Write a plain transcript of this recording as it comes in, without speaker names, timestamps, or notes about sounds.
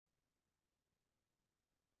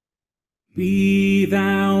Be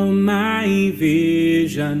thou my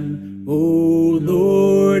vision, O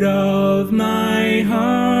Lord of my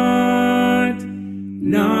heart,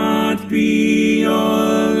 not be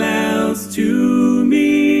all else to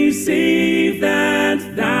me, save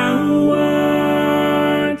that thou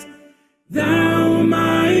art. Thou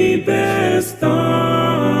my best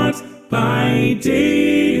thought, by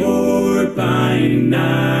day or by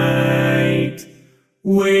night,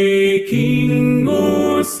 waking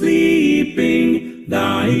or sleeping,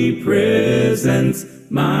 thy presence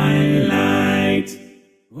my light.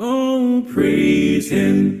 Oh, praise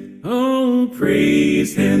him, oh,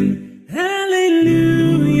 praise him,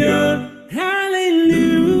 hallelujah,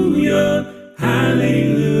 hallelujah,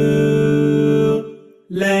 hallelujah.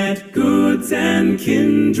 Let goods and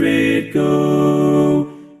kindred go,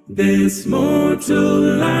 this mortal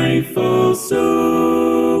life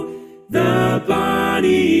also. The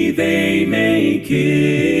body they may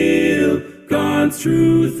kill, God's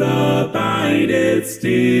truth abideth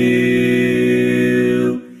still.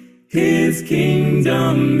 His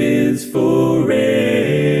kingdom is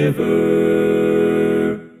forever.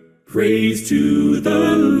 Praise to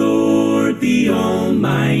the Lord, the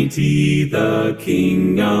Almighty, the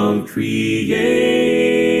King of creation.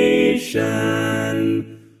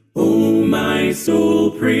 O my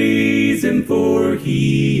soul, praise him, for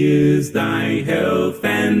he is thy health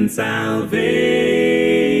and salvation.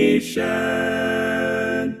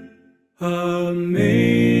 Amazing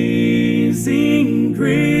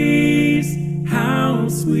grace, how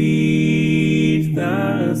sweet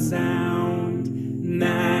the sound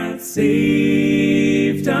that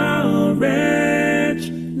saved a wretch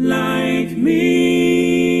like me.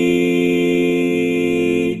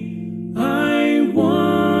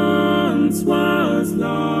 Was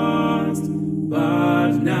lost,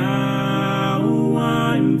 but now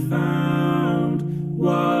I'm found,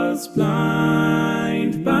 was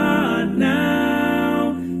blind, but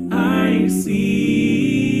now I see.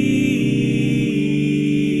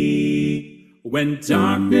 When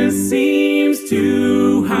darkness seems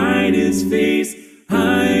to hide his face,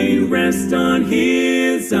 I rest on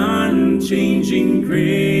his unchanging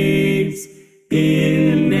grace.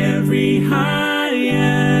 In every high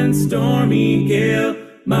and stormy gale,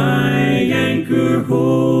 my anchor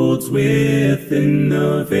holds within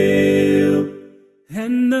the veil,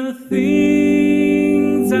 and the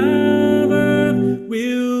things of earth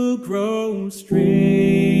will grow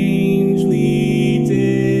strangely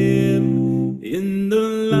dim in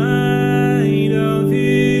the light of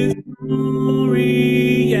his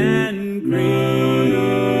glory and grace.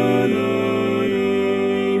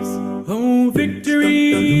 Oh,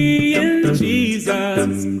 victory in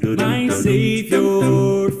Jesus, my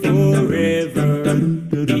Savior forever.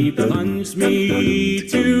 He plunged me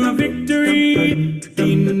to victory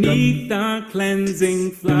beneath the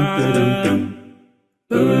cleansing flood.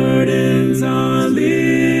 Burdens are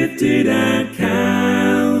lifted at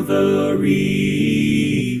Calvary,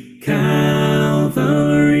 Calvary,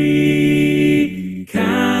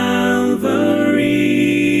 Calvary.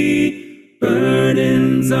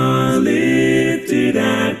 Burdens are lifted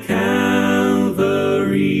at Calvary.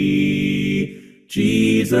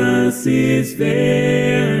 Jesus is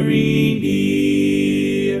very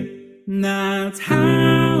near. That's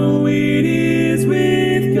how it is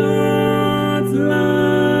with God's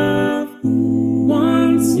love.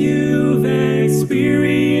 Once you've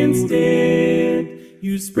experienced it,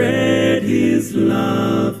 you spread his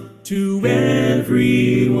love to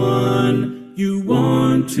everyone. You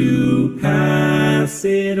want to pass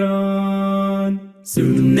it on.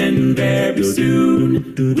 Soon and very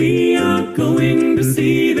soon, we are going to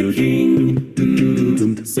see the King.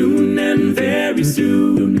 Soon and very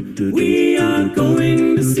soon, we are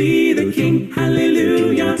going to see the King.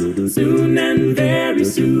 Hallelujah. Soon and very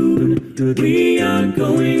soon, we are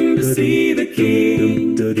going to see the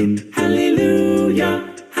King. Hallelujah,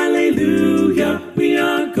 hallelujah, we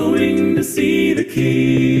are going to see the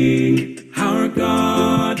King. Our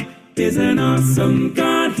God is an awesome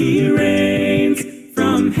God. He reigns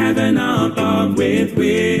from heaven above with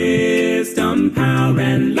wisdom, power,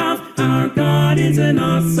 and love. Our God is an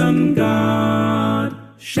awesome God.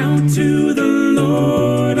 Shout to the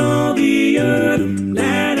Lord, all the earth,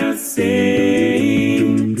 let us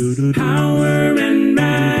sing. Power and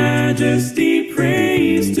majesty,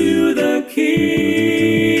 praise to the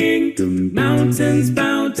King. Mountains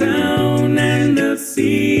bow down and the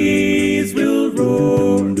seas will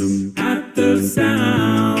roar at the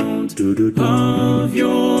sound of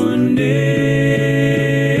your name.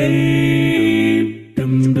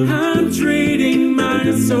 I'm trading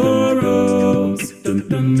my sorrows,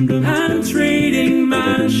 I'm trading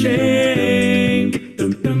my shame.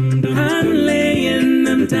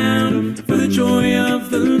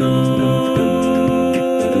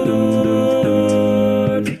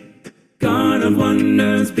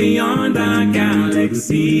 beyond the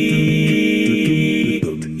galaxy.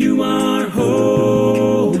 You are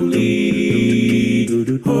holy,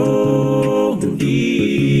 holy,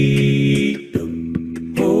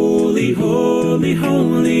 holy, holy,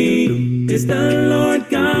 holy is the Lord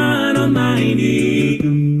God Almighty,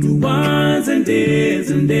 who was and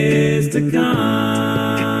is to come.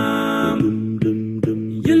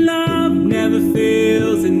 Your love never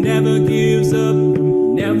fails and never gives up,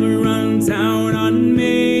 never runs out on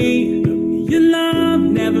me. Your love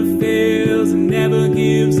never fails and never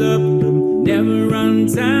gives up, never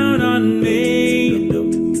runs out on me.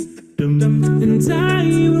 And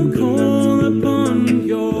I will call upon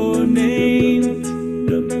your name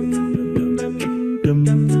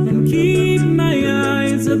and keep my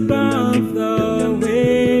eyes above the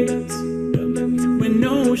waves. When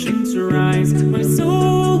oceans rise, my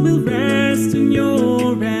soul will rest in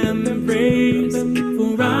your embrace.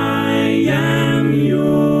 For I am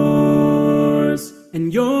yours,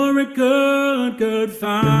 and you're a good, good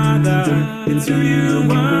Father. It's who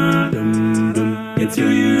you are. It's who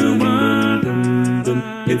you are.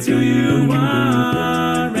 It's who you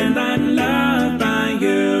are, and I'm loved by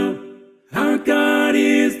you. Our God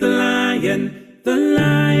is the Lion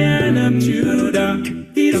of Judah.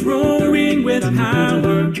 He's roaring with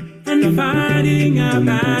power and fighting our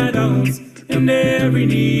battles, and every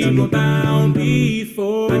knee will bow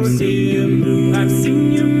before. I've seen you move. I've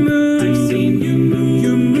seen you move. I've seen you move.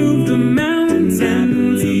 You move the mountains and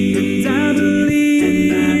believe. And I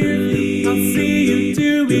believe. I'll see you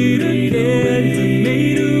do it again. You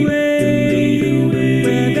made a way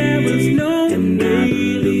where there was no way. And I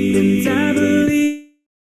believe.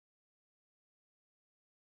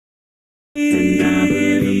 And I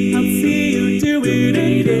believe. I'll see you do it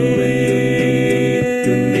again.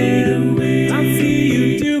 I'll see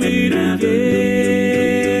you do it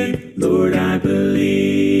again. Lord, I believe.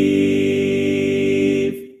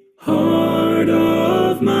 Heart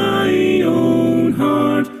of my own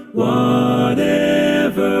heart,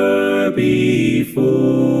 whatever before,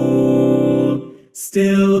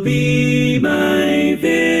 still be my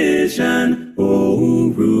vision,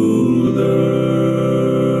 O ruler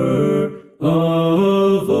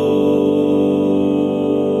of all.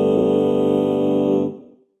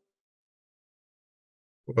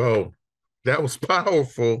 Whoa, that was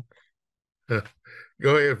powerful. Go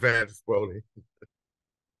ahead, Evangelist Boddie.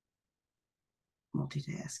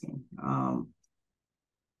 Multitasking.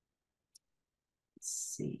 Let's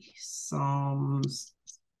see. Psalms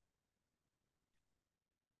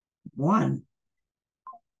 1,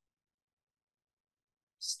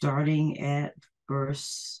 starting at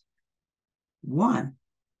verse 1.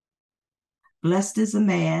 Blessed is the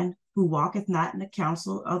man who walketh not in the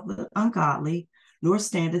counsel of the ungodly, nor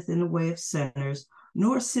standeth in the way of sinners,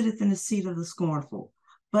 nor sitteth in the seat of the scornful.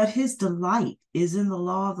 But his delight is in the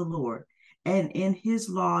law of the Lord, and in his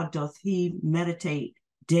law doth he meditate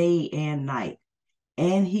day and night.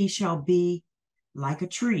 And he shall be like a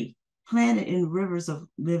tree planted in rivers of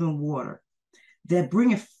living water, that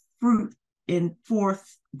bringeth forth that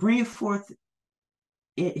bringeth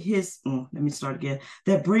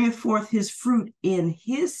forth his fruit in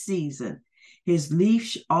his season. His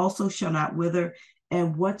leaf also shall not wither,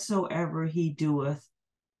 and whatsoever he doeth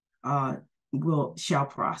shall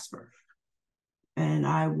prosper. And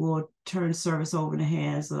I will turn service over in the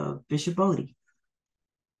hands of Bishop Boddie.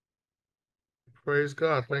 Praise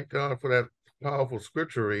God. Thank God for that powerful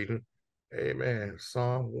scripture reading. Amen.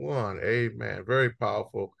 Psalm 1. Amen. Very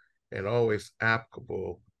powerful and always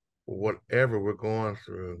applicable for whatever we're going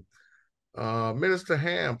through. Minister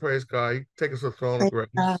Ham, praise God. You take us to the throne of grace.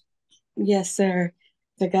 Yes, sir.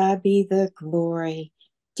 To God be the glory.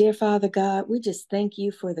 Dear Father God, we just thank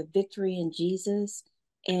you for the victory in Jesus,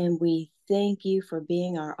 and we thank you for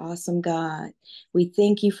being our awesome God. We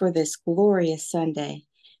thank you for this glorious Sunday.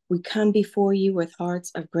 We come before you with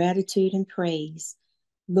hearts of gratitude and praise.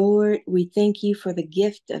 Lord, we thank you for the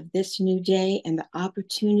gift of this new day and the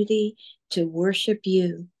opportunity to worship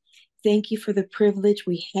you. Thank you for the privilege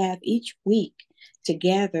we have each week to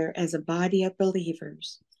gather as a body of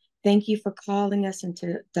believers. Thank you for calling us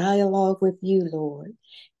into dialogue with you, Lord.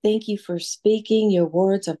 Thank you for speaking your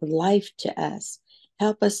words of life to us.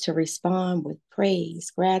 Help us to respond with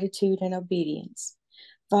praise, gratitude, and obedience.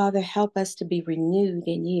 Father, help us to be renewed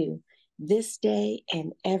in you this day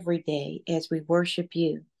and every day as we worship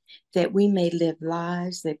you, that we may live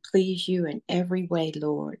lives that please you in every way,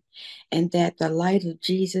 Lord, and that the light of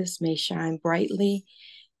Jesus may shine brightly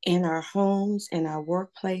in our homes, in our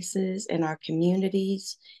workplaces, in our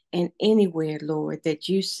communities, and anywhere, Lord, that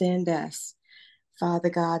you send us. Father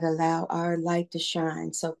God, allow our light to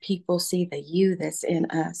shine so people see the you that's in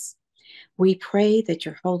us. We pray that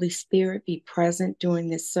your Holy Spirit be present during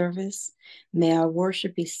this service. May our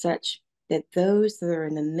worship be such that those that are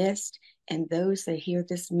in the midst and those that hear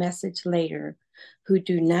this message later who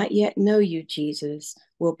do not yet know you, Jesus,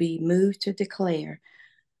 will be moved to declare,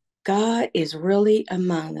 God is really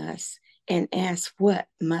among us, and ask, what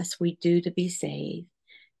must we do to be saved?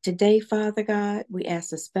 Today, Father God, we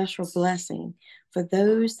ask a special blessing for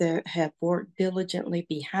those that have worked diligently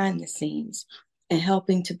behind the scenes and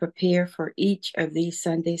helping to prepare for each of these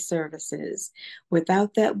Sunday services.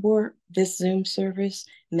 Without that work, this Zoom service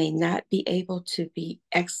may not be able to be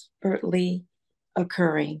expertly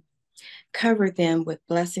occurring. Cover them with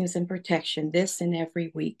blessings and protection this and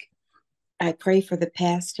every week. I pray for the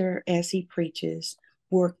pastor as he preaches.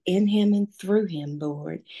 Work in him and through him,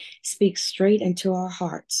 Lord. Speak straight into our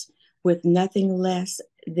hearts with nothing less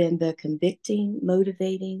than the convicting,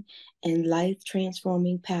 motivating, and life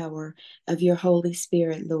transforming power of your Holy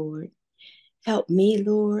Spirit, Lord. Help me,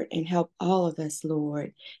 Lord, and help all of us,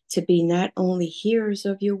 Lord, to be not only hearers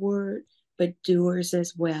of your word, but doers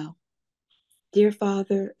as well. Dear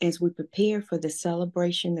Father, as we prepare for the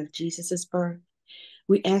celebration of Jesus' birth,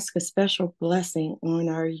 we ask a special blessing on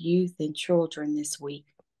our youth and children this week.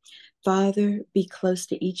 Father, be close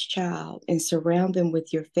to each child and surround them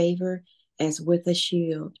with your favor as with a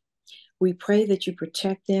shield. We pray that you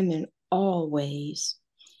protect them in all ways,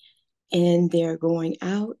 in their going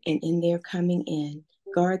out and in their coming in.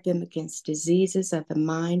 Guard them against diseases of the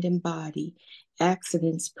mind and body,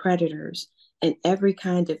 accidents, predators, and every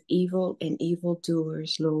kind of evil and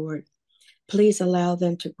evildoers, Lord. Please allow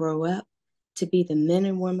them to grow up to be the men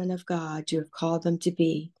and women of God you have called them to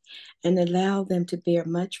be, and allow them to bear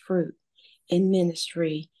much fruit in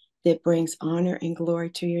ministry that brings honor and glory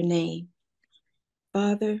to your name.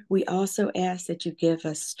 Father, we also ask that you give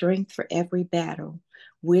us strength for every battle,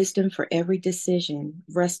 wisdom for every decision,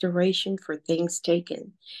 restoration for things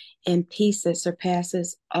taken, and peace that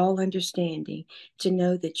surpasses all understanding, to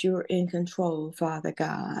know that you're in control, Father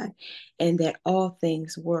God, and that all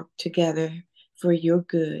things work together for your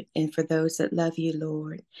good and for those that love you,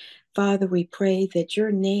 Lord. Father, we pray that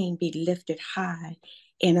your name be lifted high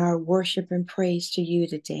in our worship and praise to you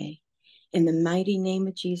today. In the mighty name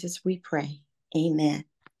of Jesus, we pray. Amen.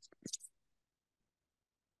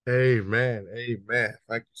 Amen. Amen.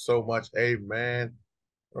 Thank you so much. Amen.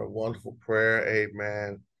 For a wonderful prayer.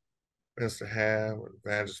 Amen. Mr. Ham,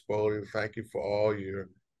 Evangelist Boddie, thank you for all your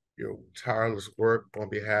tireless work on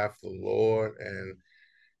behalf of the Lord, and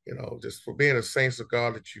just for being the saints of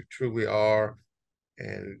God that you truly are,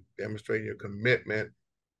 and demonstrating your commitment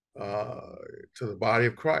to the body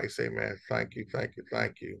of Christ. Amen. Thank you, thank you,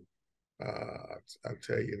 thank you. I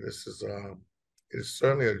tell you, this is it is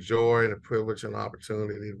certainly a joy and a privilege and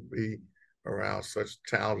opportunity to be around such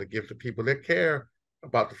talented, gifted people that care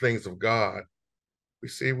about the things of God. We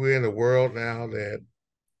see we're in a world now that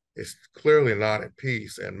is clearly not at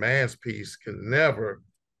peace, and man's peace can never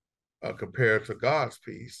compare to God's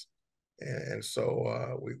peace. And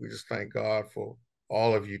so we just thank God for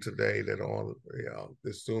all of you today that are on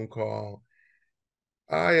this Zoom call.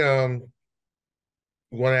 I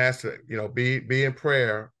want to ask that be in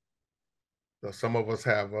prayer. So some of us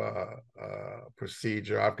have a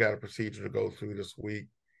procedure. I've got a procedure to go through this week,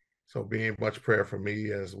 so be in much prayer for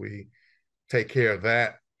me as we take care of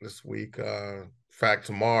that this week. In fact,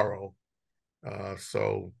 tomorrow.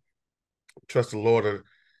 So trust the Lord to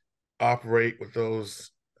operate with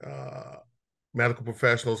those medical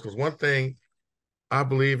professionals, because one thing I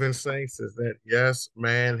believe in, saints, is that yes,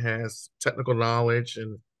 man has technical knowledge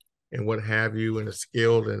and what have you, and is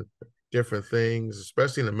skilled in different things,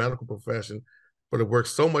 especially in the medical profession, but it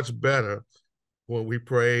works so much better when we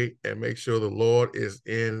pray and make sure the Lord is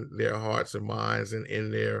in their hearts and minds and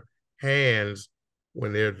in their hands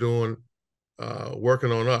when they're doing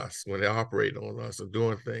working on us, when they're operating on us and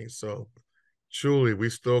doing things. So truly, we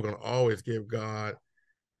still going to always give God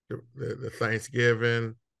the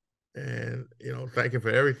thanksgiving and thank him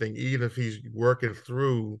for everything, even if he's working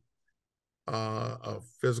through a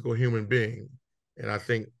physical human being. And I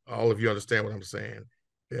think all of you understand what I'm saying,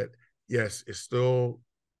 that yes, it's still,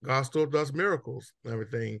 God still does miracles and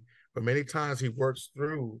everything, but many times he works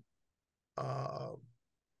through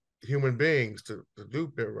human beings to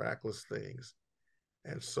do miraculous things.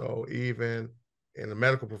 And so even in the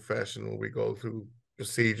medical profession, when we go through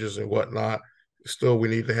procedures and whatnot, still we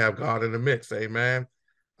need to have God in the mix. Amen.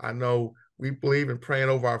 I know we believe in praying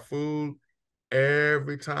over our food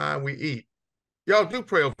every time we eat. Y'all do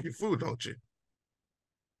pray over your food, don't you?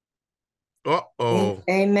 Uh-oh.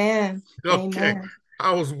 Amen. Okay. Amen.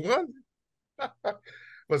 I was wondering.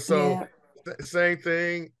 But so same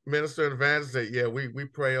thing, minister and evangelist said, yeah, we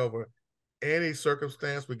pray over any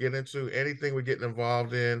circumstance we get into, anything we're getting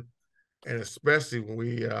involved in, and especially when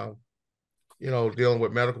we dealing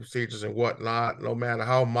with medical procedures and whatnot, no matter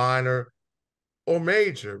how minor or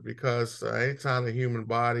major, because anytime the human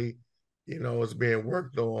body, is being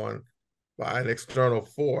worked on by an external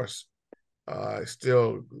force,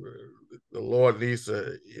 still the Lord needs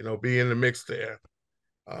to, be in the mix there,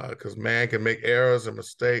 because man can make errors and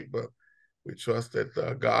mistakes, but we trust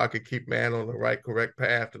that God can keep man on the right, correct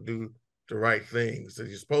path to do the right things that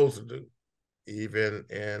he's supposed to do, even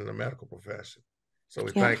in the medical profession. So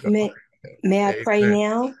we thank God. May I pray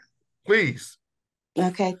now? Please.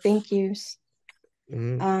 Okay, thank you.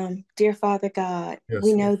 Dear Father God,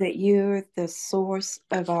 we know that you're the source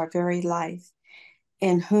of our very life,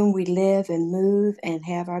 in whom we live and move and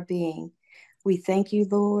have our being. We thank you,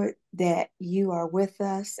 Lord, that you are with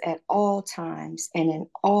us at all times and in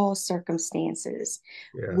all circumstances.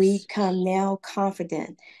 Yes. We come now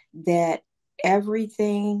confident that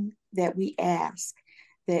everything that we ask,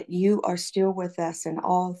 that you are still with us in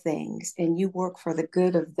all things, and you work for the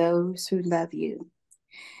good of those who love you.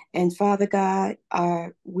 And Father God,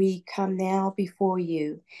 we come now before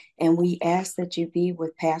you, and we ask that you be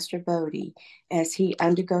with Pastor Boddie as he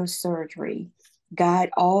undergoes surgery. Guide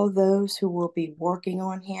all those who will be working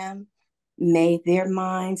on him. May their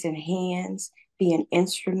minds and hands be an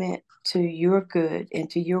instrument to your good and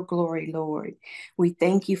to your glory, Lord. We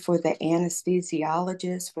thank you for the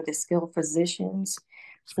anesthesiologists, for the skilled physicians,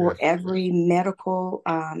 for every medical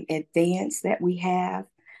advance that we have.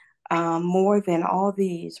 More than all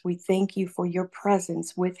these, we thank you for your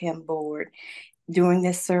presence with him, Lord, during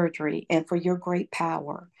this surgery, and for your great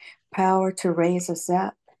power to raise us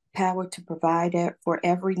up, power to provide for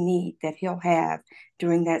every need that he'll have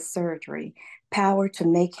during that surgery, power to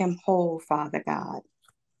make him whole, Father God.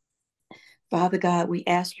 Father God, we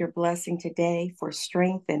ask your blessing today for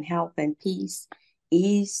strength and health and peace.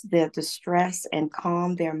 Ease their distress and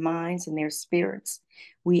calm their minds and their spirits.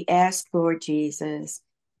 We ask, Lord Jesus,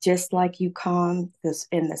 just like you calmed this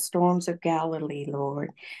in the storms of Galilee,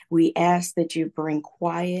 Lord, we ask that you bring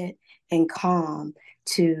quiet and calm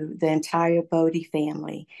to the entire Boddie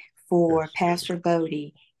family. For Pastor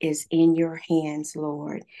Boddie is in your hands,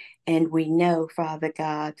 Lord. And we know, Father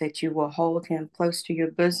God, that you will hold him close to your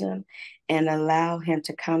bosom and allow him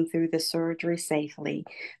to come through the surgery safely.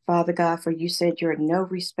 Father God, for you said you're no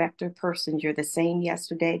respecter of persons. You're the same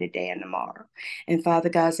yesterday, today, and tomorrow. And Father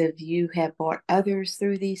God, if you have brought others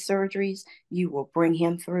through these surgeries, you will bring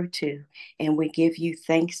him through too. And we give you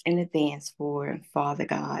thanks in advance for it, Father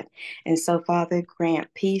God. And so, Father, grant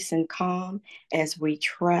peace and calm as we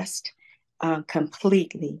trust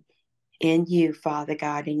completely in you, Father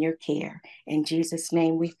God, in your care. In Jesus'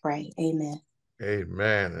 name we pray. Amen.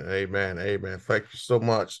 Amen. Amen. Amen. Thank you so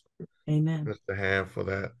much, Mr. Ham, for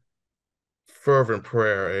that fervent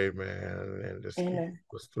prayer. Amen. And just keep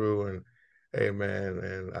us through. And amen.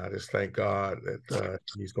 And I just thank God that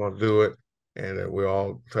he's going to do it, and that we're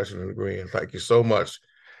all touching and agreeing. Thank you so much.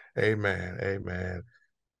 Amen. Amen.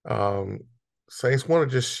 Saints, want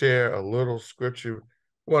to just share a little scripture.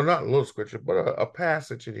 Well, not a little scripture, but a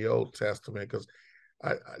passage in the Old Testament, because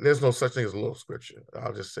there's no such thing as a little scripture.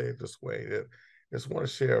 I'll just say it this way. I just want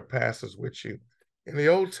to share a passage with you in the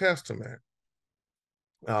Old Testament.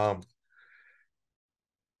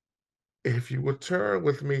 If you would turn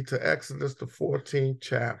with me to Exodus, the 14th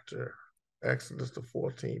chapter. Exodus, the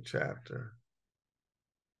 14th chapter.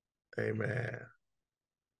 Amen.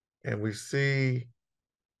 And we see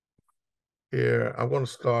here, I want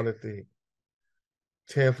to start at the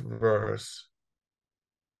 10th verse.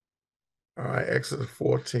 All right, Exodus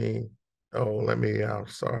 14. Oh, I'm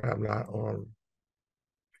sorry, I'm not on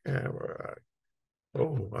camera.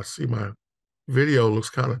 Oh, I see my video looks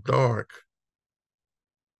kind of dark.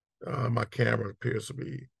 My camera appears to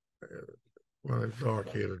be running dark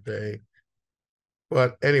here today.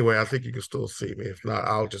 But anyway, I think you can still see me. If not,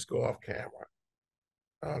 I'll just go off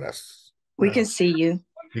camera. We can see you.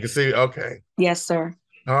 You can see, okay. Yes, sir.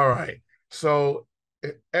 All right. So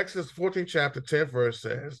Exodus 14 chapter 10 verse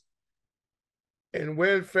says, and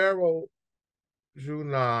when Pharaoh drew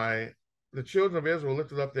nigh, the children of Israel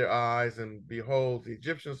lifted up their eyes, and behold, the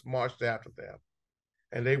Egyptians marched after them,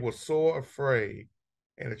 and they were sore afraid.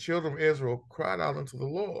 And the children of Israel cried out unto the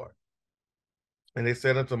Lord. And they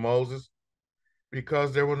said unto Moses,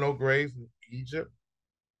 because there were no graves in Egypt,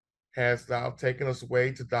 hast thou taken us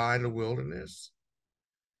away to die in the wilderness?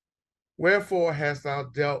 Wherefore hast thou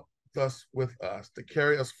dealt thus with us, to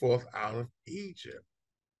carry us forth out of Egypt?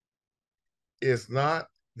 Is not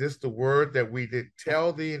this the word that we did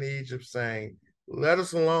tell thee in Egypt, saying, let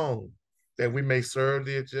us alone, that we may serve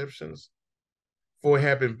the Egyptians? For it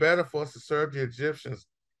had been better for us to serve the Egyptians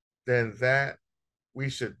than that we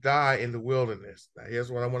should die in the wilderness. Now,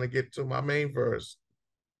 here's what I want to get to, my main verse.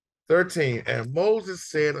 13, and Moses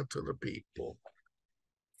said unto the people,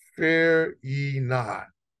 fear ye not,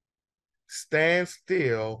 stand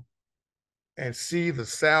still and see the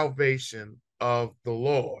salvation of the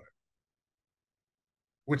Lord,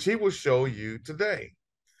 which he will show you today.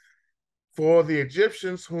 For the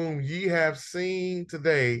Egyptians whom ye have seen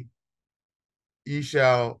today, ye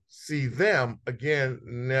shall see them again,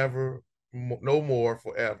 never, no more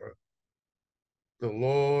forever. The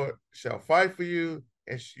Lord shall fight for you,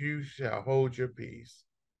 and you shall hold your peace.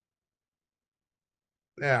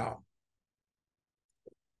 Now,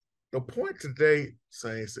 the point today,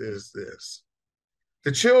 saints, is this.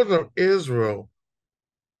 The children of Israel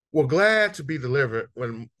were glad to be delivered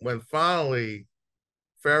when finally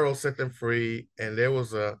Pharaoh set them free, and there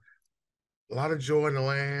was a lot of joy in the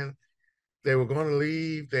land. They were going to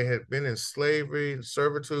leave. They had been in slavery and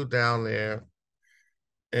servitude down there,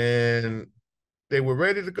 and they were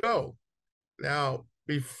ready to go. Now,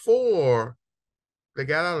 before they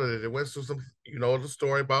got out of there, they went through some, you know, the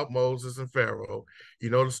story about Moses and Pharaoh. You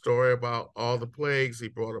know the story about all the plagues he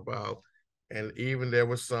brought about. And even there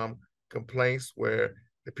were some complaints where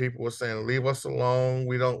the people were saying, leave us alone.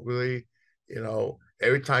 We don't really, you know,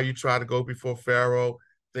 every time you try to go before Pharaoh,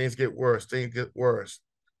 things get worse, things get worse.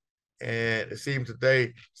 And it seems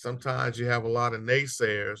today, sometimes you have a lot of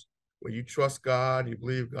naysayers. When you trust God, you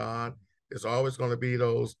believe God, there's always going to be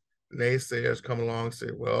those naysayers come along and say,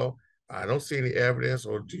 well, I don't see any evidence,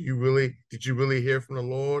 or did you really hear from the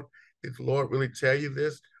Lord? Did the Lord really tell you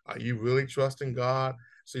this? Are you really trusting God?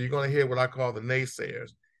 So you're going to hear what I call the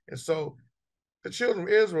naysayers. And so the children of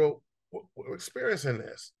Israel were experiencing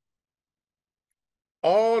this.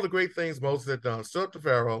 All the great things Moses had done, stood up to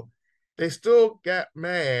Pharaoh, they still got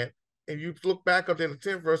mad. And you look back up in the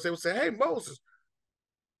 10th verse, they would say, hey, Moses,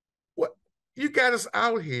 what you got us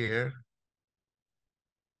out here.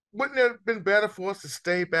 Wouldn't it have been better for us to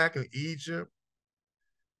stay back in Egypt?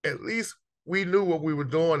 At least we knew what we were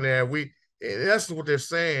doing there. That's what they're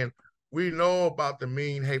saying. We know about the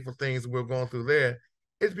mean, hateful things we're going through there.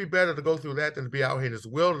 It'd be better to go through that than to be out here in this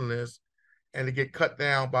wilderness and to get cut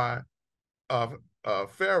down by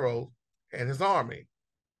Pharaoh and his army.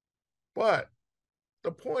 But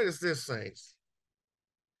the point is this, saints.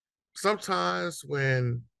 Sometimes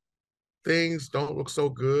when things don't look so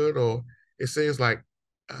good, or it seems like,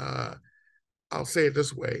 I'll say it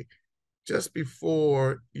this way, just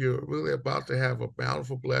before you're really about to have a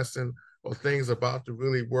bountiful blessing, or things about to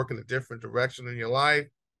really work in a different direction in your life,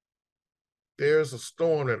 there's a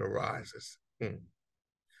storm that arises.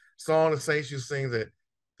 Song the saints you sing that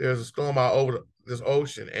there's a storm out over this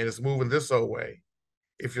ocean and it's moving this way.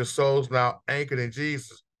 If your soul's now anchored in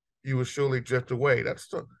Jesus, you will surely drift away. That's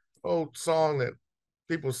the old song that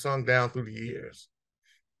people sung down through the years.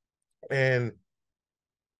 And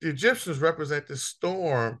the Egyptians represent this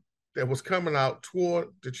storm that was coming out toward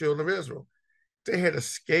the children of Israel. They had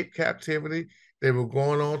escaped captivity. They were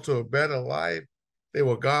going on to a better life. They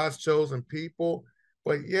were God's chosen people,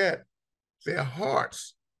 but yet their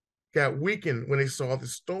hearts got weakened when they saw the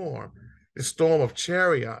storm of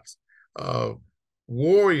chariots, of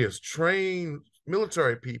warriors, trained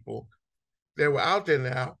military people that were out there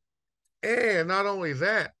now. And not only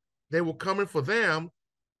that, they were coming for them.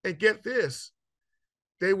 And get this,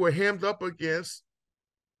 they were hemmed up against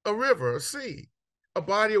a river, a sea, a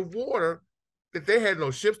body of water that they had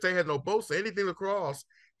no ships, they had no boats, anything to cross.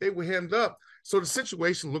 They were hemmed up. So the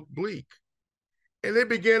situation looked bleak. And they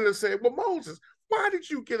began to say, well, Moses, why did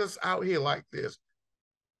you get us out here like this?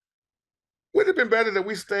 Would it have been better that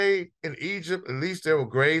we stayed in Egypt? At least there were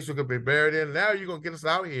graves we could be buried in. Now you're going to get us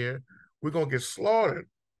out here. We're going to get slaughtered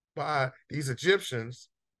by these Egyptians.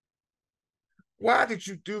 Why did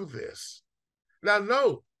you do this? Now,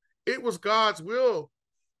 no, it was God's will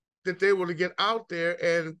that they were to get out there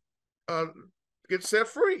and get set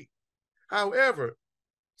free. However,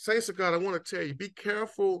 saints of God, I want to tell you, be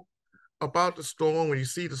careful about the storm. When you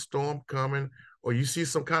see the storm coming, or you see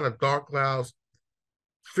some kind of dark clouds,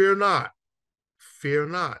 fear not. Fear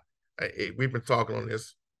not. We've been talking on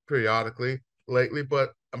this periodically lately,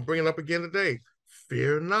 but I'm bringing it up again today.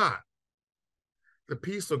 Fear not. The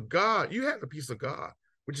peace of God, you have the peace of God,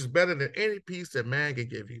 which is better than any peace that man can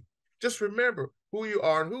give you. Just remember who you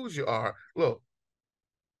are and whose you are. Look,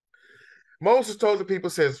 Moses told the people,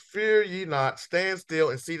 says, fear ye not, stand still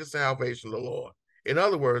and see the salvation of the Lord. In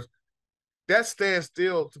other words, that stand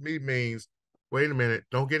still to me means, wait a minute,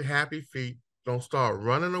 don't get happy feet, Don't start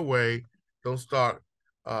running away. Don't start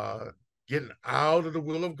getting out of the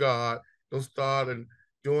will of God. Don't start and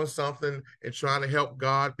doing something and trying to help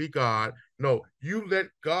God be God. No, you let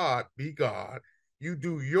God be God. You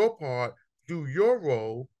do your part, do your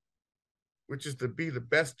role, which is to be the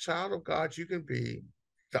best child of God you can be,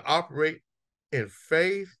 to operate in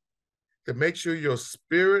faith, to make sure your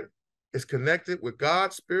spirit is connected with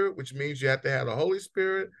God's spirit, which means you have to have the Holy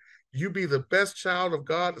Spirit. You be the best child of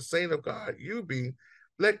God, the saint of God you be.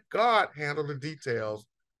 Let God handle the details.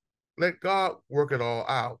 Let God work it all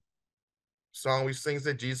out. Song we sing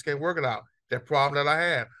that Jesus can work it out. That problem that I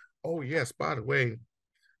had. Oh, yes, by the way,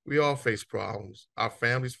 we all face problems. Our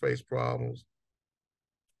families face problems.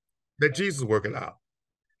 Let Jesus work it out.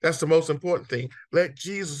 That's the most important thing. Let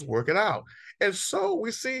Jesus work it out. And so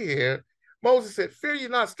we see here, Moses said, fear you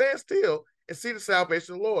not, stand still and see the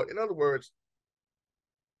salvation of the Lord. In other words,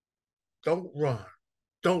 don't run.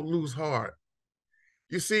 Don't lose heart.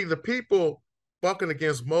 You see, the people bucking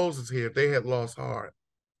against Moses here, they had lost heart.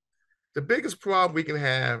 The biggest problem we can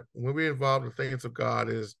have when we're involved in things of God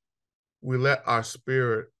is we let our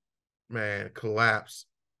spirit, man, collapse,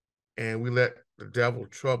 and we let the devil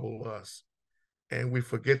trouble us. And we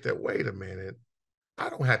forget that, wait a minute, I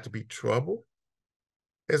don't have to be troubled.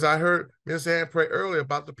 As I heard Ms. Ann pray earlier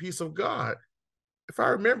about the peace of God. If I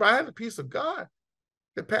remember, I had the peace of God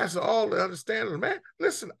that passes all the understanding. Man,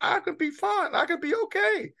 listen, I could be fine. I could be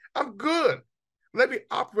okay. I'm good. Let me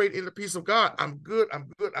operate in the peace of God. I'm good. I'm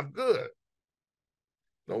good. I'm good.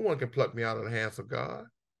 No one can pluck me out of the hands of God.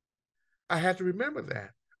 I had to remember that.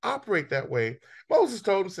 Operate that way. Moses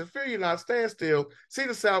told him, said, fear you not, stand still, see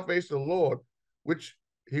the salvation of the Lord, which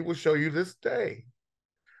he will show you this day.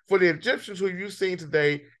 For the Egyptians who you've seen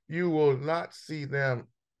today, you will not see them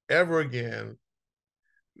ever again.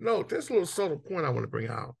 No, there's a little subtle point I want to bring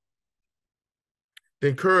out to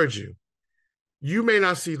encourage you. You may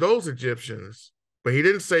not see those Egyptians, but he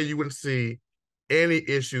didn't say you wouldn't see any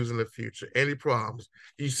issues in the future, any problems.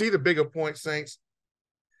 You see the bigger point, saints?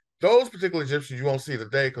 Those particular Egyptians you won't see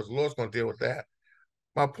today because the Lord's going to deal with that.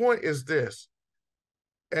 My point is this.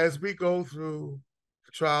 As we go through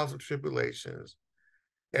the trials and tribulations,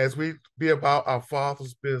 as we be about our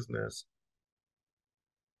Father's business,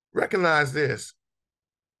 recognize this,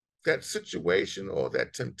 that situation or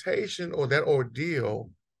that temptation or that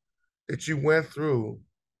ordeal that you went through,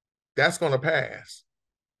 that's going to pass.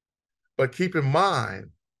 But keep in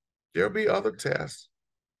mind, there'll be other tests.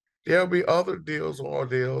 There'll be other deals or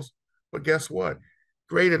ordeals. But guess what?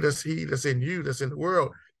 Greater is he that's in you, that's in the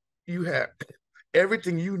world. You have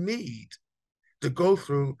everything you need to go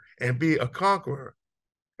through and be a conqueror.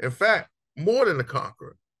 In fact, more than a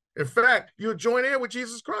conqueror. In fact, you'll join in with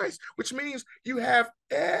Jesus Christ, which means you have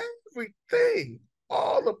everything,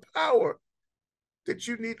 all the power that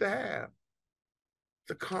you need to have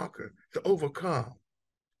to conquer, to overcome,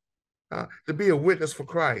 to be a witness for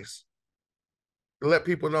Christ, to let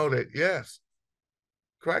people know that, yes,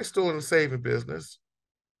 Christ's still in the saving business.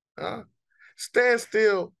 Stand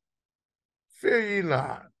still, fear ye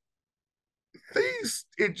not. These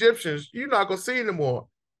Egyptians, you're not going to see anymore.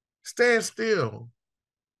 Stand still.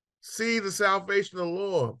 See the salvation of the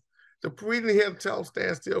Lord. The reason he had to tell them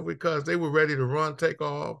stand still because they were ready to run, take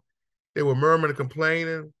off. They were murmuring and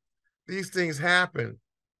complaining. These things happen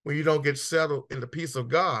when you don't get settled in the peace of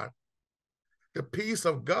God. The peace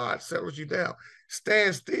of God settles you down.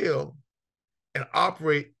 Stand still and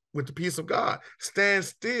operate with the peace of God. Stand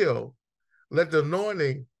still. Let the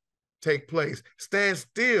anointing take place. Stand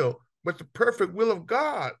still. Let the perfect will of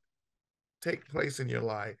God take place in your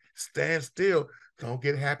life. Stand still. Don't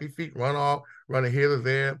get happy feet, run off, run here or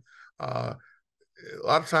there. A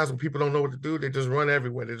lot of times when people don't know what to do, they just run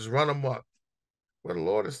everywhere. They just run amok. What the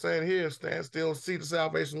Lord is saying here, stand still, see the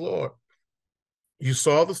salvation of the Lord. You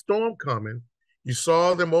saw the storm coming. You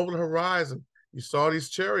saw them over the horizon. You saw these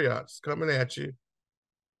chariots coming at you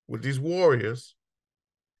with these warriors.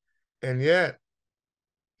 And yet,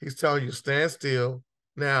 he's telling you, stand still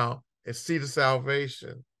now and see the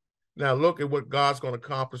salvation. Now look at what God's going to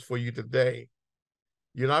accomplish for you today.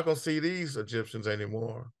 You're not going to see these Egyptians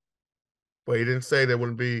anymore. But he didn't say there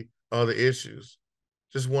wouldn't be other issues.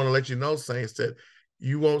 Just want to let you know, saints, that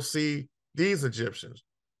you won't see these Egyptians.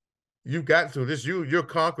 You've gotten through this. You're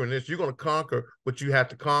conquering this. You're going to conquer what you have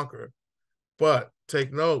to conquer. But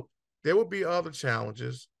take note, there will be other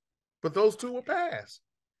challenges, but those too will pass.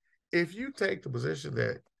 If you take the position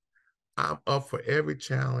that I'm up for every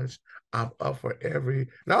challenge, I'm up for every,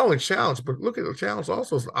 not only challenge, but look at the challenge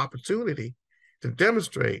also as an opportunity to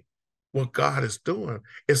demonstrate what God is doing.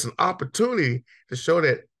 It's an opportunity to show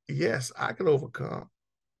that, yes, I can overcome,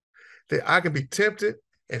 that I can be tempted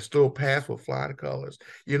and still pass with flying colors.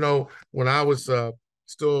 You know, when I was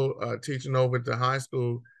still teaching over at the high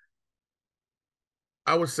school,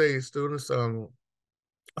 I would say students, a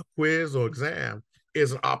quiz or exam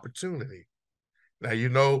is an opportunity. Now, you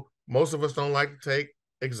know, most of us don't like to take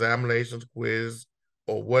examinations, quiz,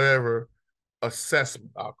 or whatever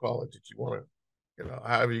assessment, I'll call it, that you want to, you know,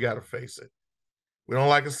 however you got to face it. We don't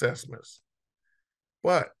like assessments.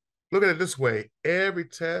 But look at it this way: every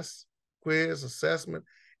test, quiz, assessment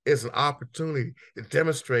is an opportunity to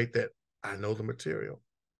demonstrate that I know the material.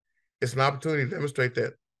 It's an opportunity to demonstrate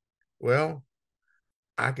that, well,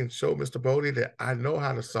 I can show Mr. Boddie that I know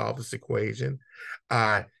how to solve this equation.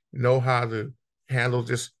 I know how to handle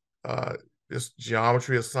this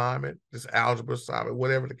geometry assignment, this algebra assignment,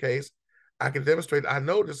 whatever the case. I can demonstrate I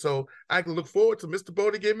know this, so I can look forward to Mr.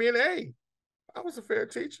 Boddie give me an A. I was a fair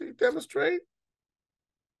teacher. You demonstrate,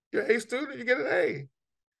 you're an A student, you get an A.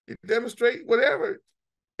 You demonstrate whatever.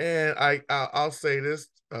 And I'll say this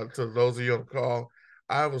to those of you on the call,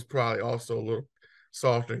 I was probably also a little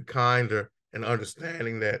softer and kinder and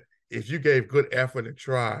understanding that if you gave good effort and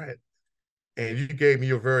tried, and you gave me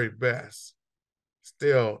your very best,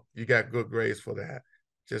 still you got good grades for that.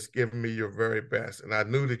 Just giving me your very best. And I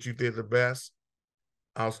knew that you did the best.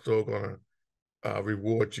 I was still gonna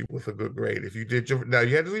reward you with a good grade. If you did now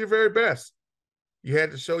you had to do your very best. You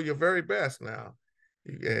had to show your very best now.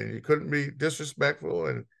 And you couldn't be disrespectful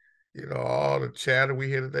and, you know, all the chatter we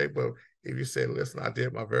hear today. But if you say, listen, I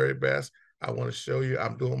did my very best, I want to show you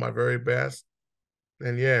I'm doing my very best,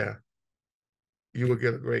 then yeah, you will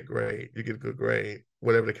get a great grade. You get a good grade,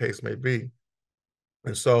 whatever the case may be.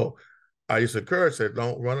 And so I used to encourage that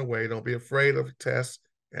don't run away. Don't be afraid of tests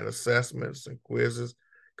and assessments and quizzes,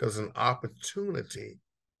 because it's an opportunity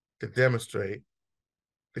to demonstrate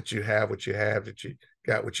that you have what you have, that you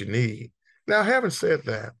got what you need. Now, having said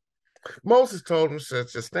that, Moses told him,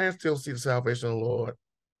 says, just stand still, see the salvation of the Lord.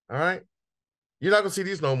 All right? You're not going to see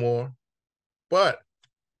these no more, but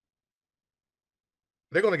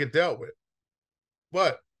they're going to get dealt with.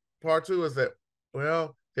 But part two is that,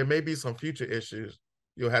 well, there may be some future issues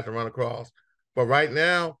you'll have to run across. But right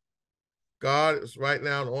now, God is right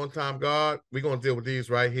now, the on-time God. We're going to deal with these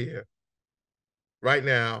right here, right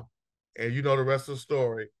now. And you know the rest of the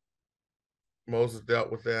story. Moses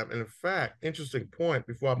dealt with them. And in fact, interesting point,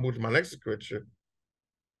 before I move to my next scripture,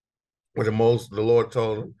 where the Lord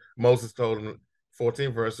told him, Moses told him,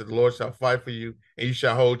 14th verse, that the Lord shall fight for you and you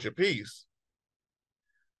shall hold your peace.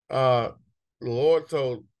 The Lord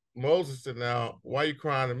told Moses to, now, why are you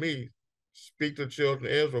crying to me? Speak to the children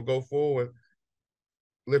of Israel, go forward,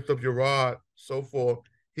 lift up your rod, so forth.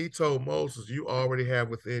 He told Moses, you already have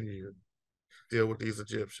within you to deal with these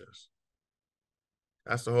Egyptians.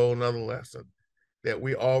 That's a whole nother lesson, that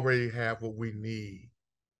we already have what we need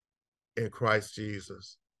in Christ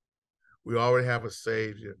Jesus. We already have a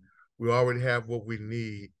Savior. We already have what we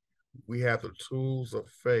need. We have the tools of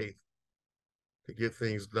faith to get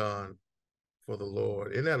things done for the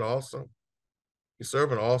Lord. Isn't that awesome? We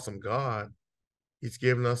serve an awesome God. He's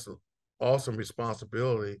given us an awesome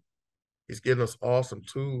responsibility. He's given us awesome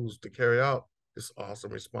tools to carry out this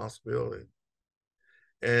awesome responsibility.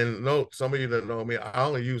 And note, some of you that know me, I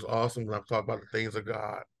only use awesome when I'm talking about the things of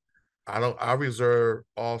God. I reserve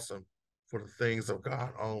awesome for the things of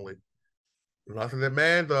God only. Nothing that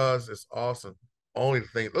man does is awesome. Only the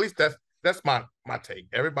things, at least that's my take.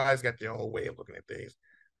 Everybody's got their own way of looking at things,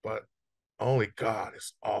 but only God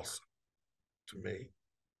is awesome to me.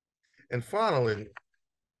 And finally,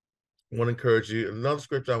 I want to encourage you, another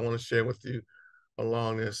scripture I want to share with you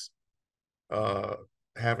along this,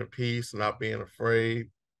 having peace, not being afraid.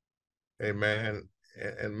 Amen.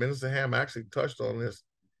 And Minister Ham actually touched on this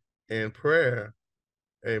in prayer.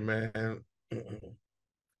 Amen.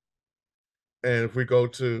 And if we go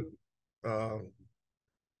to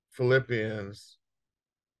Philippians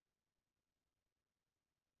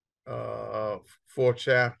 4th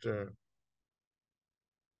chapter,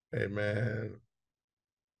 amen.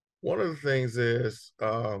 One of the things is,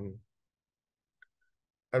 one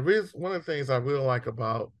of the things I really like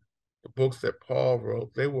about the books that Paul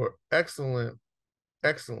wrote, they were excellent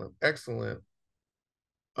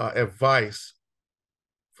advice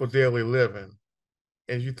for daily living.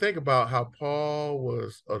 And you think about how Paul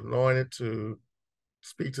was anointed to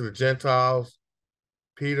speak to the Gentiles,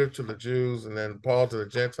 Peter to the Jews, and then Paul to the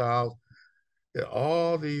Gentiles. That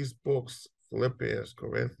all these books, Philippians,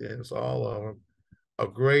 Corinthians, all of them, are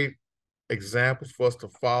great examples for us to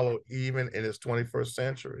follow even in this 21st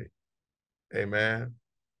century. Amen.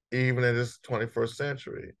 Even in this 21st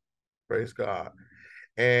century. Praise God.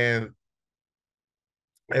 And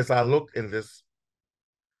as I looked in this,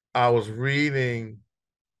 I was reading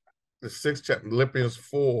the 6th chapter, Philippians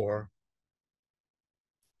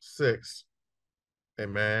 4:6.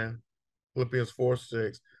 Amen. Philippians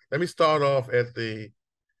 4:6. Let me start off at the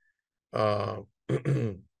 4th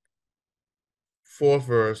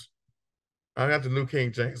verse. I got the New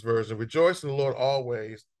King James Version. Rejoice in the Lord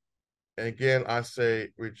always. And again, I say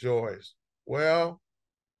rejoice. Well,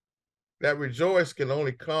 that rejoice can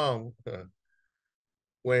only come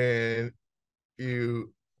when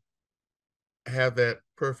you have that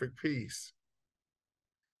perfect peace.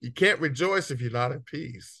 You can't rejoice if you're not in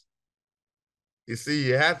peace. You see,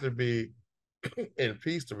 you have to be in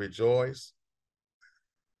peace to rejoice.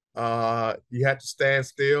 You have to stand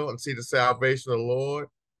still and see the salvation of the Lord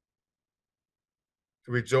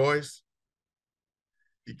to rejoice.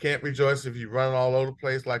 You can't rejoice if you're running all over the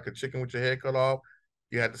place like a chicken with your head cut off.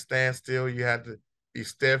 You have to stand still. You have to be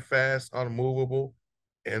steadfast, unmovable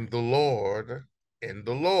in the Lord, in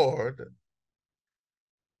the Lord.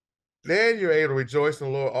 Then you're able to rejoice in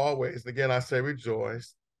the Lord always. And again, I say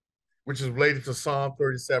rejoice, which is related to Psalm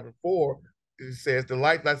 37:4. It says,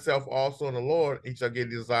 delight thyself also in the Lord, he shall give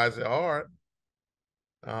thee the desires of your heart.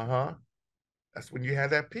 That's when you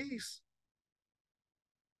have that peace.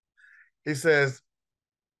 He says,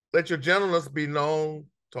 let your gentleness be known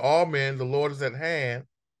to all men, the Lord is at hand.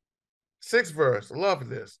 6th verse, I love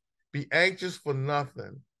this. Be anxious for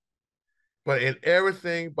nothing, but in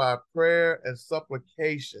everything by prayer and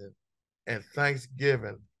supplication and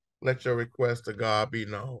thanksgiving, let your request to God be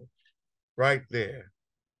known. Right there.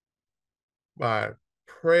 By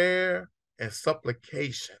prayer and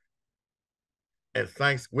supplication and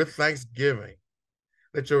with thanksgiving,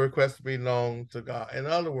 let your request be known to God. In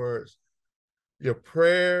other words, your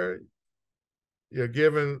prayer, you're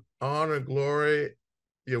giving honor, glory,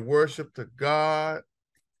 your worship to God.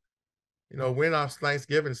 You know, we're in our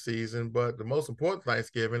Thanksgiving season, but the most important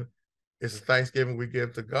Thanksgiving is the Thanksgiving we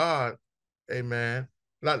give to God. Amen.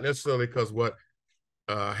 Not necessarily because what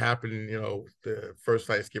happened, you know, the first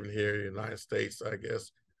Thanksgiving here in the United States, I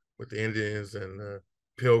guess, with the Indians and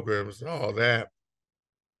Pilgrims and all that.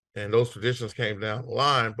 And those traditions came down the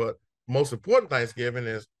line. But most important Thanksgiving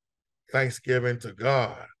is Thanksgiving to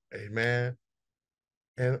God. Amen.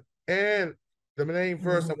 And the main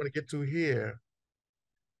verse I want to get to here,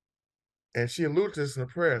 and she alluded to this in the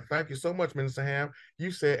prayer. Thank you so much, Minister Ham.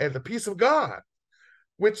 You said, and the peace of God,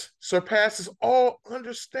 which surpasses all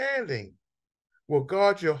understanding, will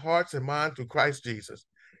guard your hearts and minds through Christ Jesus.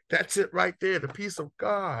 That's it right there. The peace of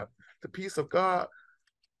God. The peace of God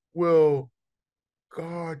will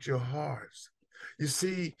guard your hearts. You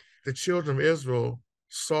see, the children of Israel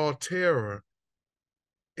saw terror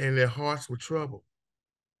and their hearts were troubled.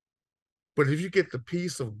 But if you get the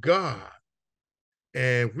peace of God,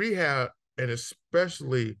 and we have an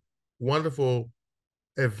especially wonderful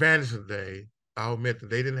advantage today, I'll admit that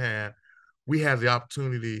they didn't have, we have the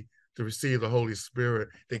opportunity to receive the Holy Spirit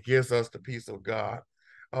that gives us the peace of God.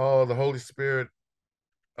 Oh, the Holy Spirit,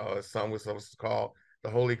 some would call the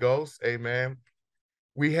Holy Ghost, amen.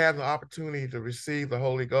 We have the opportunity to receive the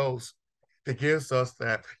Holy Ghost that gives us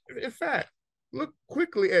that. In fact, look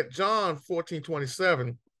quickly at John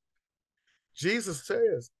 14:27. Jesus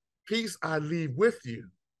says, peace I leave with you.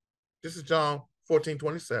 This is John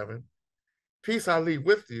 14:27. Peace I leave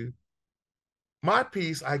with you. My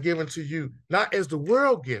peace I give unto you, not as the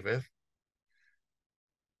world giveth,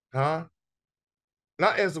 not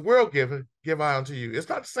as the world giveth, give I unto you. It's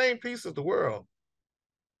not the same peace as the world.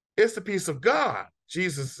 It's the peace of God.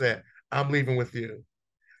 Jesus said, I'm leaving with you.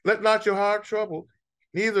 Let not your heart trouble,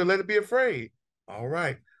 neither let it be afraid. All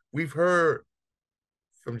right, we've heard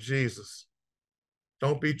from Jesus.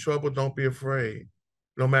 Don't be troubled, don't be afraid.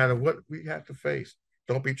 No matter what we have to face,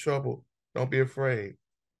 don't be troubled, don't be afraid.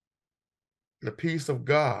 The peace of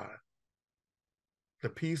God, the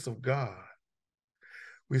peace of God.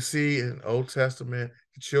 We see in the Old Testament,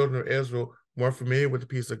 the children of Israel weren't familiar with the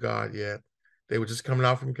peace of God yet. They were just coming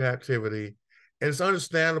out from captivity. And it's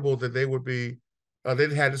understandable that they would be,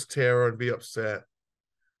 they'd had this terror and be upset.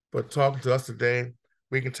 But talking to us today,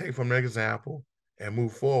 we can take from an example and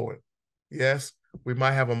move forward. Yes, we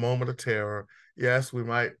might have a moment of terror. Yes, we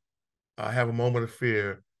might have a moment of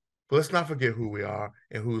fear. But let's not forget who we are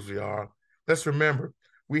and whose we are. Let's remember,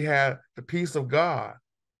 we have the peace of God.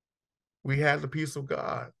 We have the peace of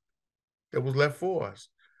God that was left for us.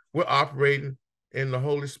 We're operating in the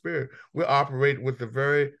Holy Spirit. We're operating with the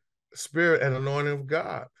very Spirit and anointing of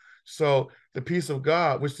God. So the peace of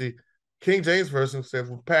God, which the King James Version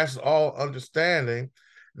says, passes all understanding.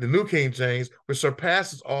 The New King James, which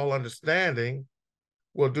surpasses all understanding,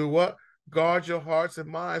 will do what? Guard your hearts and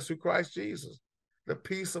minds through Christ Jesus. The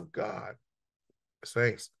peace of God.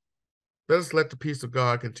 Saints, Let us let the peace of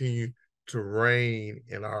God continue to reign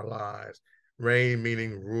in our lives. Reign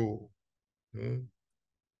meaning rule.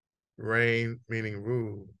 Reign meaning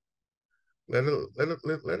rule. Let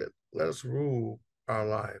us rule our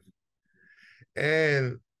life.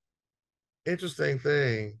 And interesting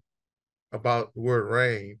thing about the word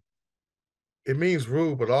reign, it means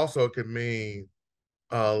rule, but also it can mean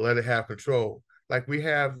let it have control. Like we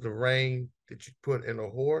have the rein that you put in a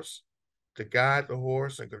horse to guide the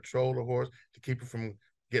horse and control the horse to keep it from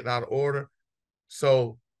getting out of order.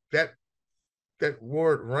 So that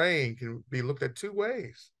word reign can be looked at two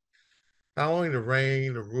ways. Not only to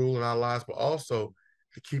reign, to rule in our lives, but also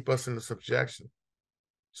to keep us in the subjection.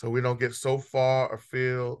 So we don't get so far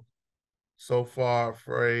afield, so far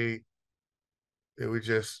afraid that we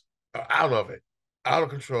just are out of it, out of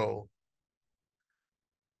control.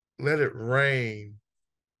 Let it reign,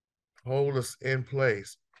 hold us in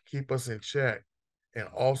place, keep us in check, and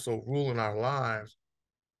also rule in our lives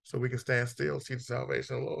so we can stand still, see the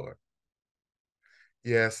salvation of the Lord.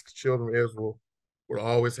 Yes, the children of Israel will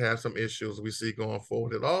always have some issues we see going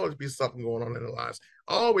forward. There'll always be something going on in their lives,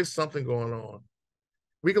 always something going on.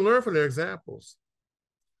 We can learn from their examples.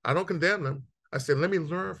 I don't condemn them. I said, let me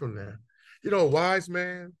learn from them. You know, a wise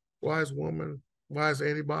man, wise woman, wise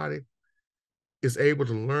anybody is able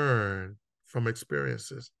to learn from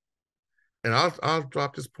experiences. And I'll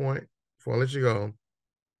drop this point before I let you go.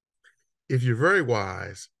 If you're very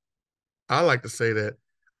wise, I like to say that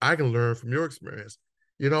I can learn from your experience.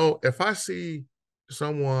 You know, if I see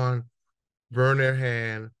someone burn their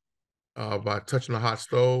hand by touching a hot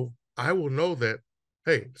stove, I will know that,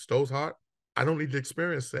 hey, the stove's hot. I don't need to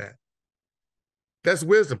experience that. That's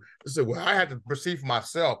wisdom. I said, well, I had to perceive for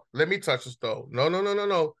myself. Let me touch the stove.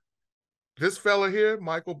 No. This fella here,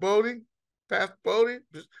 Michael Boddie, Pastor Boddie,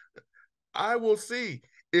 I will see.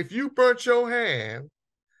 If you burnt your hand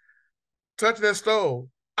touching that stove,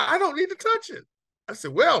 I don't need to touch it. I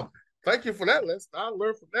said, well, thank you for that lesson. I'll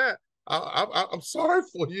learn from that. I'm sorry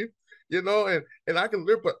for you, you know, and I can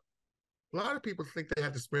live, but a lot of people think they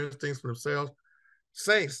have to experience things for themselves.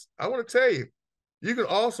 Saints, I want to tell you, you can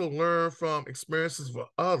also learn from experiences for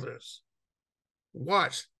others.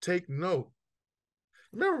 Watch, take note.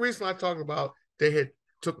 Remember recently I talked about they had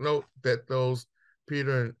took note that those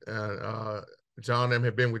Peter and John and them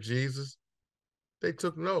had been with Jesus. They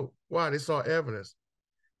took note. Why? They saw evidence.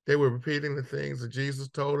 They were repeating the things that Jesus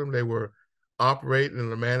told them. They were operating in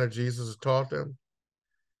the manner Jesus has taught them.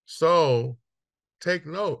 So take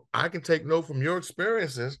note. I can take note from your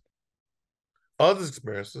experiences, others'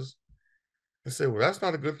 experiences, and say, well, that's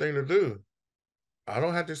not a good thing to do. I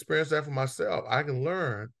don't have to experience that for myself. I can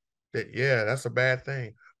learn that, yeah, that's a bad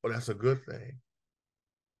thing, but that's a good thing.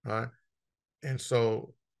 Right? And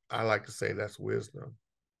so I like to say that's wisdom.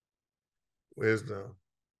 Wisdom,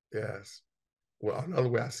 yes. Well, another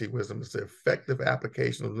way I see wisdom is the effective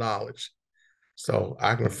application of knowledge. So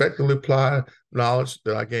I can effectively apply knowledge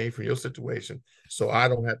that I gained from your situation so I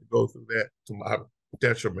don't have to go through that to my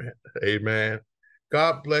detriment. Amen.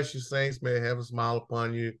 God bless you, saints. May heaven smile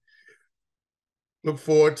upon you. Look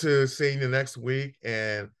forward to seeing you next week.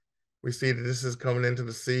 And we see that this is coming into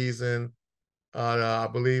the season. I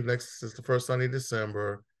believe next is the first Sunday of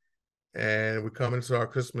December. And we come into our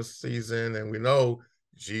Christmas season, and we know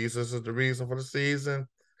Jesus is the reason for the season,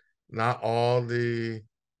 not all the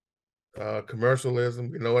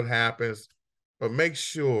commercialism. We know it happens, but make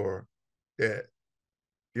sure that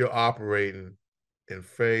you're operating in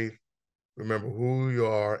faith. Remember who you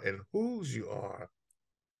are and whose you are.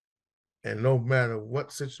 And no matter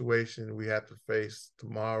what situation we have to face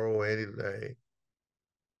tomorrow or any day,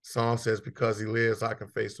 song says, because he lives, I can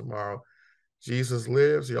face tomorrow. Jesus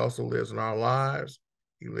lives. He also lives in our lives.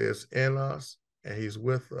 He lives in us, and he's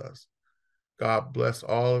with us. God bless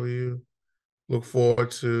all of you. Look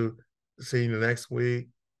forward to seeing you next week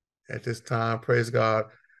at this time. Praise God.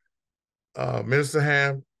 Minister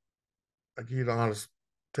Ham, I give you the honor to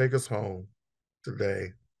take us home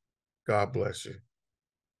today. God bless you.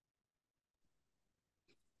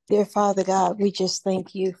 Dear Father God, we just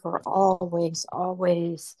thank you for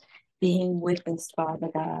always being with us, Father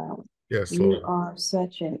God. Yes, You Lord. are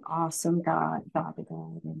such an awesome God, Father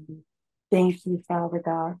God. And we thank you, Father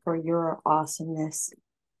God, for your awesomeness.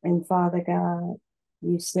 And Father God,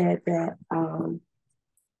 you said that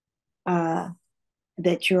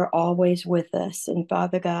that you're always with us. And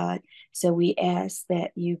Father God, so we ask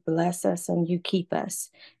that you bless us and you keep us,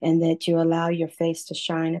 and that you allow your face to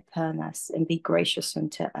shine upon us and be gracious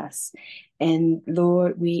unto us. And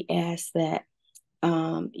Lord, we ask that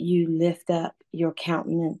you lift up your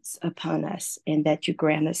countenance upon us, and that you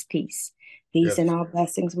grant us peace. These Yes. and all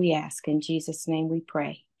blessings we ask. In Jesus' name we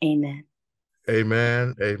pray. Amen.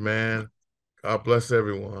 Amen. Amen. God bless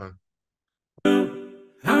everyone.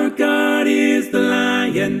 Our God is the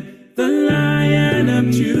Lion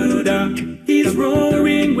of Judah. He's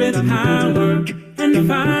roaring with power and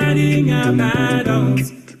fighting our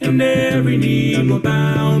battles, and every knee will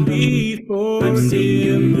bow before. I've seen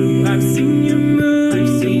you move, I've seen you move, I've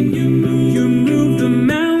seen you move. You move the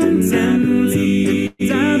mountains, I believe,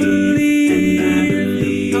 I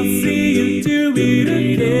believe, I'll see you do it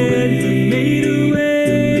again. You made a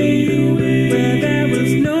way where there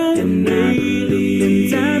was no way, and I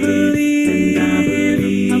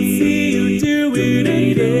believe, I'll see you do it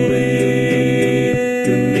again.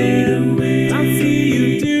 I'll see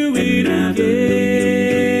you do it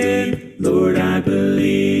again. Lord, I believe.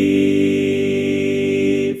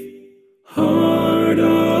 Heart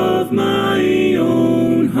of my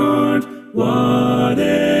own heart, whatever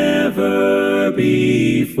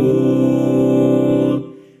befall,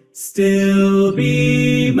 still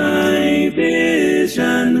be my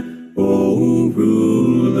vision, O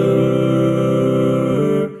ruler.